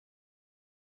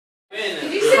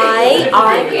Hi,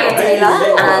 I'm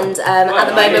Taylor, and at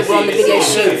the moment we're on the video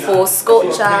shoot for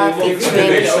Scorcher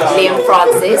featuring Liam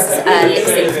Francis, lip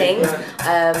syncing.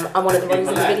 I'm one of the runners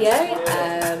in the video,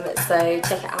 so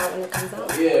check it out when it comes out.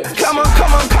 Come on,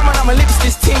 I'ma lips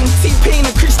this ting. T-Pain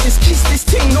and Christmas, kiss this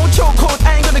ting. No chokehold,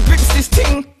 I ain't gonna grips this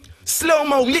ting.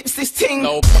 Slow-mo, lips this ting.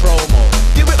 No promo.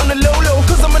 Do it on the low-low,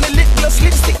 cause I'm on the lip gloss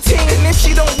lipstick ting. And if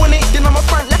she don't want it, then I'm a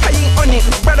front like I ain't on it.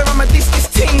 Brother, I'ma diss this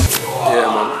ting. Yeah,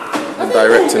 man. I'm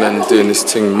directing and doing this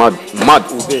thing mad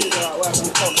all day.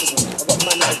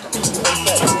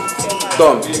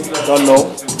 Don't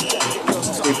know.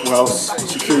 Staple House,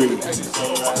 security.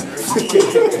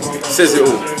 Says it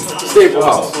all. Staple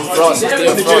House. Francis,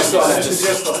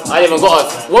 I ain't even got a...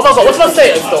 What have I got? What's my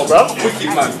status though, bro?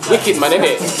 Wicked man. Wicked man,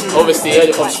 innit? Obviously, yeah,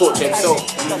 you're from Scorcher himself.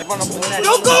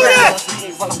 Don't go there!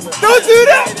 Don't do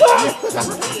that!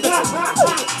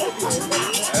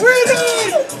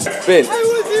 Ben.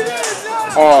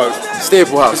 Oh,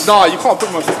 Staple House. Nah, you can't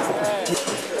put myself.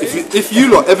 If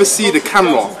you lot ever see the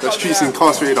camera that Streetz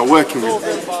Incarcerated are working with,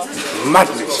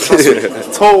 madness.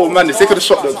 Total madness. They could have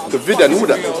shot the video and all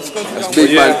that. That's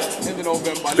big man.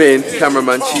 Ben,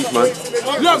 cameraman, chief man.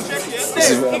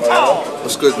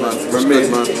 What's good, man? What's good,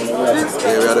 man?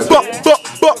 Yeah, we had a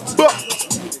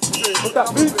What's that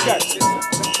boot guy?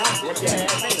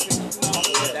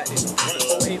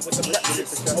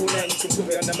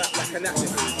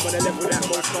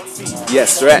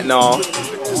 Yes, right now,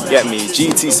 get me,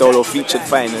 GT Solo featured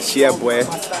finest, yeah boy,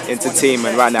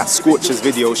 entertainment right now, Scorcher's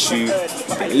video shoot,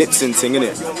 lip syncing,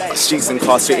 innit? Streetz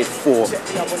Incarcerated 4,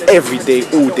 every day,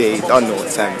 all day, don't know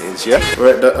what time it is, yeah?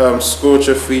 We're at the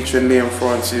Scorcher featuring Liam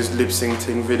Francis lip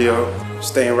syncing video,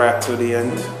 staying right till the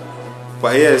end.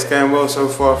 But yeah, it's going well so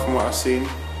far from what I've seen.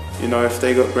 You know, if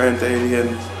they got Grand Daily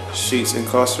and Streetz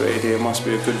Incarcerated here, it must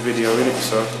be a good video, innit?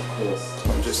 So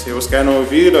I'm just here. What's going on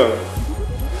with you though?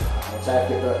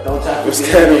 What's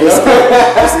going on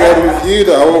with you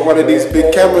though? I want one of these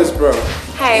big cameras, bro.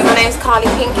 Hey, my name's Carly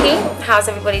Pinky. How's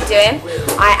everybody doing?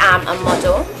 I am a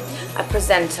model, a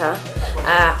presenter.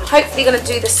 Hopefully going to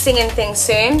do the singing thing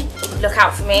soon. Look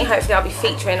out for me. Hopefully I'll be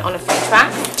featuring on a few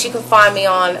tracks. You can find me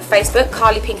on Facebook,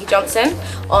 Carly Pinky Johnson,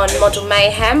 on Model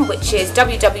Mayhem, which is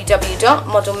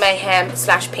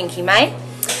www.modelmayhem/PinkyMay.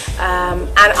 And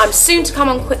I'm soon to come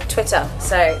on Twitter,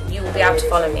 so you will be able to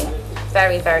follow me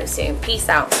very, very soon. Peace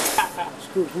out.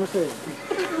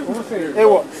 Hey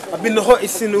what, I've been the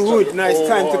hottest in the hood, now it's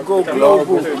time to go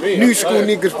global. New school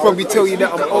niggas probably tell you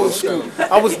that I'm old school.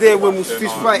 I was there when we was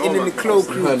fish fighting in the Clo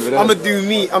crew. I'ma do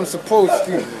me, I'm supposed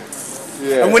to.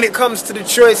 And when it comes to the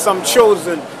choice, I'm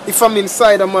chosen. If I'm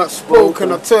inside, I'm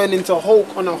outspoken. I turn into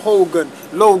Hulk on a Hogan,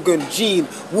 Logan, Gene,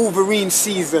 Wolverine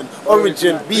season,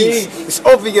 Origin, Beast. It's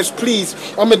obvious, please.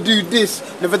 I'ma do this.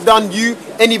 Never done you,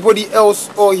 anybody else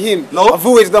or him. I've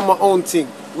always done my own thing.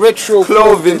 Retro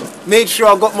clothing. Made sure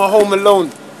I got my Home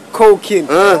Alone coking.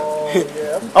 I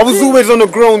was always on a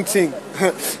grown thing.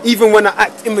 Even when I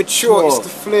act immature, it's the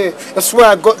flair. That's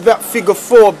why I got that figure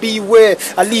 4. Beware,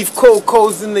 I leave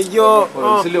cocos in the yard.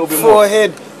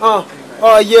 Forehead.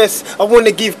 Yes, I want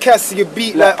to give Cassie a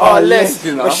beat like less,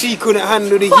 but she couldn't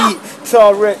handle the heat.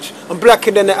 Tar wretch, I'm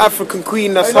blacker than the African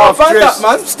queen that's half dressed.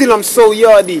 Still I'm so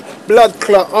yardy. Blood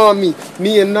clot army.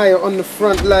 Me and Naya on the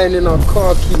front line in our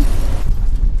car key.